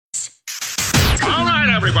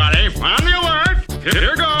everybody. On the alert.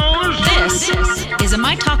 Here goes. This is a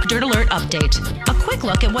My Talk Dirt Alert update. A quick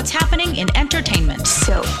look at what's happening in entertainment.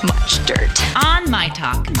 So much dirt. On My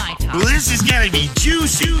Talk. My Talk. Well, this is going to be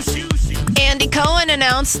juicy. Andy Cohen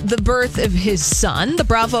announced the birth of his son. The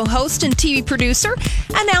Bravo host and TV producer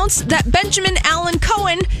announced that Benjamin Allen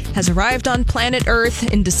Cohen has arrived on planet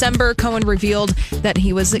Earth. In December, Cohen revealed that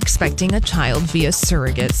he was expecting a child via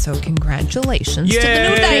surrogate. So congratulations to the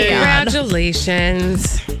new dad.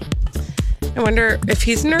 Congratulations. I wonder if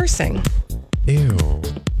he's nursing. Ew.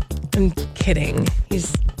 I'm kidding.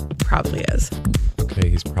 He's probably is. Okay,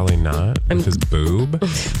 he's probably not. With his boob.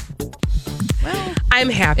 Well, I'm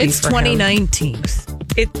happy it's for 2019. him.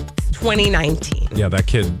 It's 2019. Yeah, that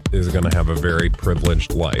kid is going to have a very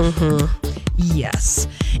privileged life. Yes.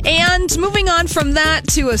 And moving on from that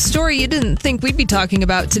to a story you didn't think we'd be talking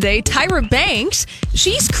about today, Tyra Banks,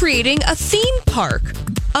 she's creating a theme park.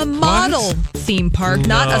 A model theme park,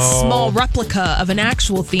 not a small replica of an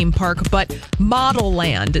actual theme park, but Model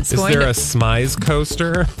Land. Is there a Smize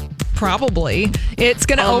coaster? Probably. It's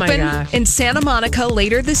going to open in Santa Monica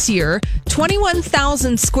later this year.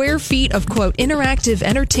 21,000 square feet of, quote, interactive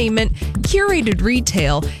entertainment, curated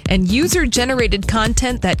retail, and user-generated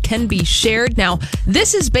content that can be shared. Now,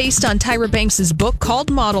 this is based on Tyra Banks' book called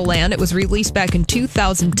Model Land. It was released back in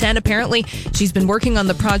 2010. Apparently, she's been working on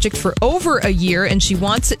the project for over a year, and she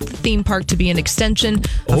wants the theme park to be an extension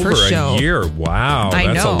of her show. Over a year? Wow.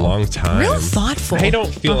 That's a long time. Real thoughtful. I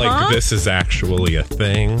don't feel like this is actually a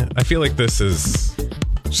thing. I feel like this is...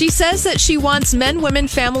 She says that she wants men, women,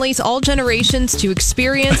 families, all generations to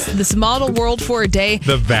experience this model world for a day.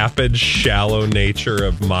 The vapid, shallow nature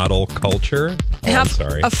of model culture. Have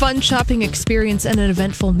a fun shopping experience and an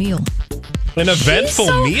eventful meal. An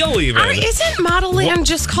eventful meal, even. Isn't Model Land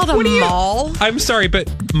just called a mall? I'm sorry, but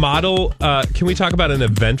model, can we talk about an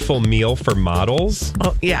eventful meal for models?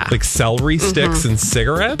 Oh, yeah. Like celery sticks and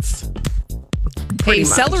cigarettes? Hey,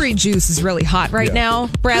 celery juice is really hot right now.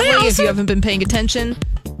 Bradley, if you haven't been paying attention.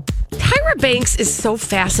 Tyra Banks is so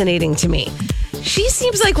fascinating to me. She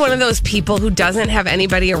seems like one of those people who doesn't have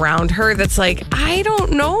anybody around her that's like, I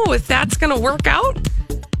don't know if that's going to work out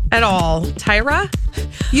at all. Tyra?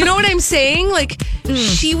 You know what I'm saying? Like,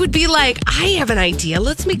 she would be like, I have an idea.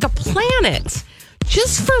 Let's make a planet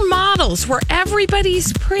just for models where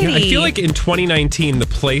everybody's pretty. Yeah, I feel like in 2019, the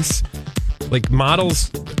place... Like Model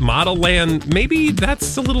Land, maybe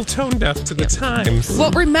that's a little tone deaf to the times.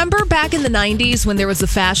 Well, remember back in the 90s when there was the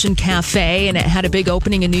Fashion Cafe and it had a big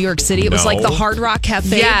opening in New York City? It was like the Hard Rock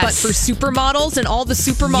Cafe, but for supermodels, and all the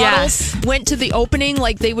supermodels went to the opening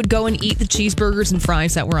like they would go and eat the cheeseburgers and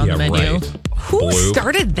fries that were on the menu. Right. Who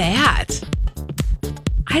started that?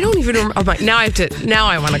 I don't even remember. Oh, now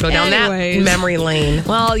I want to go down that memory lane.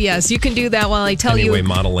 Well, yes, you can do that while I tell you. Anyway,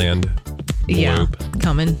 Model Land. Yeah,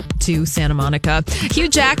 coming to Santa Monica. Hugh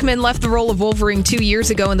Jackman left the role of Wolverine 2 years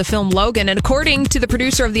ago in the film Logan, and according to the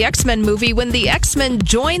producer of the X-Men movie, when the X-Men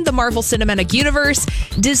joined the Marvel Cinematic Universe,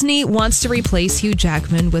 Disney wants to replace Hugh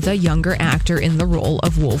Jackman with a younger actor in the role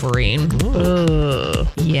of Wolverine.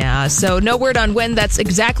 Yeah, so no word on when that's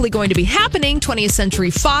exactly going to be happening. 20th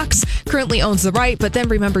Century Fox currently owns the right, but then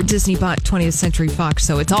remember, Disney bought 20th Century Fox,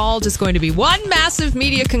 so it's all just going to be one massive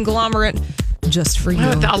media conglomerate. Just for you.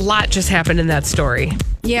 A lot just happened in that story.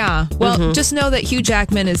 Yeah. Well, just know that Hugh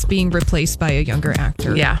Jackman is being replaced by a younger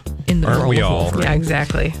actor. Yeah. In the role of Wolverine. Yeah,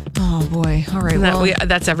 exactly. Oh, boy. All right.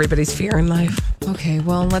 That's everybody's fear in life. Okay.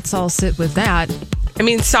 Well, let's all sit with that. I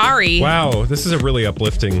mean, sorry. Wow. This is a really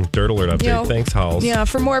uplifting Dirt Alert update. Thanks, Halls. Yeah.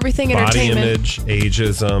 For more everything Body entertainment. image,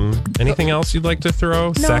 ageism. Anything else you'd like to throw?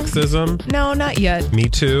 No. Sexism? No, not yet. Me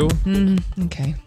too? Okay.